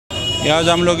आज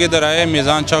हम लोग इधर आए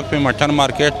मीज़ान चौक पे मटन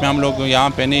मार्केट में। हम लोग यहाँ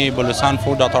पे नहीं बलूचिस्तान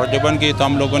फूड अथॉरिटी बन गई, तो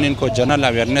हम लोगों ने इनको जनरल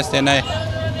अवेयरनेस देना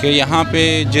है कि यहाँ पे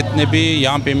जितने भी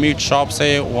यहाँ पे मीट शॉप्स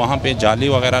है वहाँ पे जाली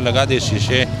वगैरह लगा दे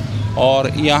शीशे, और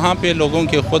यहाँ पे लोगों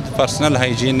के ख़ुद पर्सनल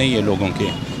हाइजीन नहीं है लोगों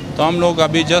की। तो हम लोग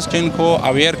अभी जस्ट इनको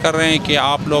अवेयर कर रहे हैं कि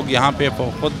आप लोग यहाँ पे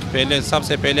ख़ुद पहले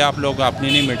सबसे पहले आप लोग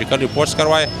अपनी नहीं मेडिकल रिपोर्ट्स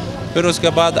करवाए, फिर उसके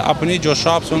बाद अपनी जो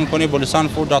शॉप्स उनको नहीं बलूचिस्तान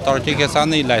फूड अथॉरिटी के साथ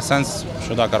नहीं लाइसेंस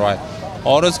शुदा करवाए,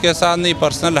 और उसके साथ नहीं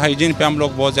पर्सनल हाइजीन पे हम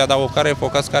लोग बहुत ज़्यादा वो करें,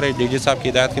 फोकस करें डीजी साहब की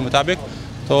हिदायत के मुताबिक।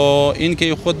 तो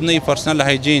इनकी ख़ुद नहीं पर्सनल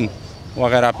हाइजीन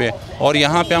वगैरह पे, और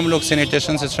यहाँ पे हम लोग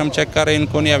सैनिटेशन सिस्टम चेक कर रहे हैं,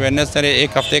 इनको नहीं अवेयरनेस दे रहे,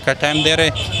 1 हफ़्ते का टाइम दे रहे,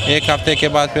 1 हफ़्ते के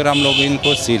बाद फिर हम लोग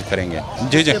इनको सील करेंगे।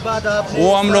 जी जी,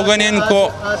 वो हम लोगों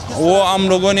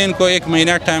ने इनको 1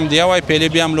 महीना टाइम दिया हुआ है। पहले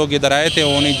भी हम लोग इधर आए थे,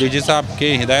 उन्हीं डीजी साहब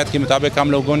की हिदायत के मुताबिक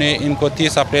हम लोगों ने इनको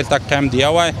 30 अप्रैल तक टाइम दिया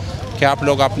हुआ है कि आप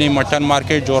लोग अपनी मटन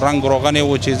मार्केट जो रंग रोगन है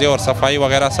वो चीज़ें और सफाई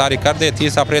वगैरह सारी कर दे।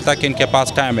 30 अप्रैल तक इनके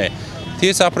पास टाइम है।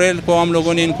 30 अप्रैल को हम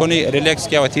लोगों ने इनको नहीं रिलैक्स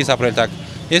किया हुआ, 30 अप्रैल तक।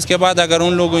 इसके बाद अगर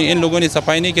इन लोगों ने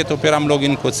सफाई नहीं की तो फिर हम लोग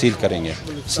इनको सील करेंगे।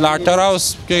 स्लाटर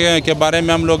हाउस के बारे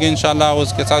में हम लोग इंशाल्लाह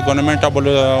उसके साथ गवर्नमेंट ऑफ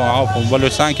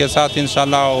बलूचिस्तान के साथ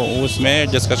इंशाल्लाह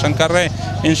उसमें डिस्कशन कर रहे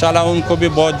हैं। इंशाल्लाह उनको भी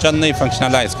बहुत जल्द नहीं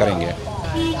फंक्शनलाइज करेंगे।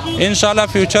 इंशाल्लाह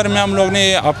फ्यूचर में हम लोग ने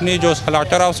अपनी जो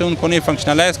स्लाटर हाउस है उनको नहीं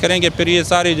फंक्शनलाइज करेंगे। फिर ये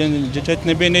सारी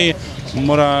जितने भी नहीं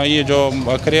ये जो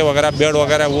बकरे वगैरह बेड़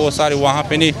वगैरह वो सारे वहाँ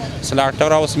पे नहीं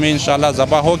स्लाटर हाउस में इंशाल्लाह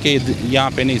ज़बा हो के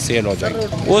यहाँ पे नहीं सेल हो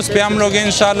जाएगी। उस पे हम लोग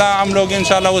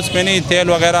इंशाल्लाह उस पे नहीं तेल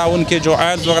वगैरह उनके जो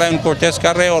ऑयल्स वगैरह उनको टेस्ट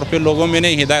कर रहे हैं, और फिर लोगों में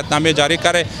नहीं हिदायतनामे जारी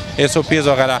करें, SOPs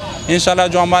वगैरह। इंशाल्लाह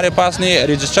जो हमारे पास नहीं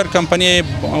रजिस्टर्ड कंपनी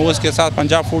है उसके साथ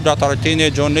पंजाब फूड अथॉरिटी ने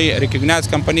जो नहीं रिकग्नाइज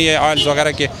कंपनी है ऑयल्स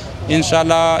वगैरह के,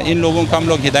 इंशाल्लाह इन लोगों को हम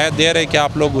लोग हिदायत दे रहे हैं कि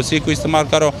आप लोग उसी को इस्तेमाल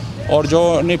करो, और जो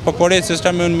नहीं पकौड़े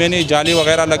सिस्टम में उनमें नहीं जाली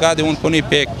वगैरह लगा दे उनको नहीं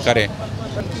पैक करें।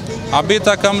 अभी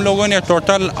तक हम लोगों ने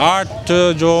टोटल 8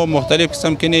 जो मुख्तलिफ़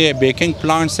किस्म के नहीं बेकिंग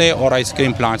प्लांट्स है और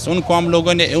आइसक्रीम प्लांट्स, उनको हम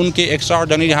लोगों ने उनकी एक्स्ट्रा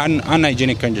ऑर्डिनरी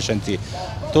अनहाइजीनिक कंडीशन थी,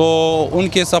 तो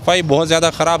उनकी सफाई बहुत ज़्यादा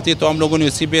ख़राब थी, तो हम लोगों ने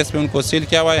उसी बेस पे उनको सील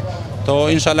किया हुआ है। तो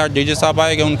इंशाल्लाह डीजी साहब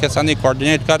आएंगे, उनके साथ ही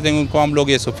कोऑर्डिनेट कर देंगे, उनको हम लोग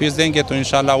SOPs देंगे, तो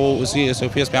इंशाल्लाह वो उसी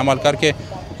SOPs पे अमल करके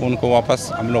उनको वापस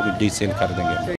हम लोग डीसील कर देंगे।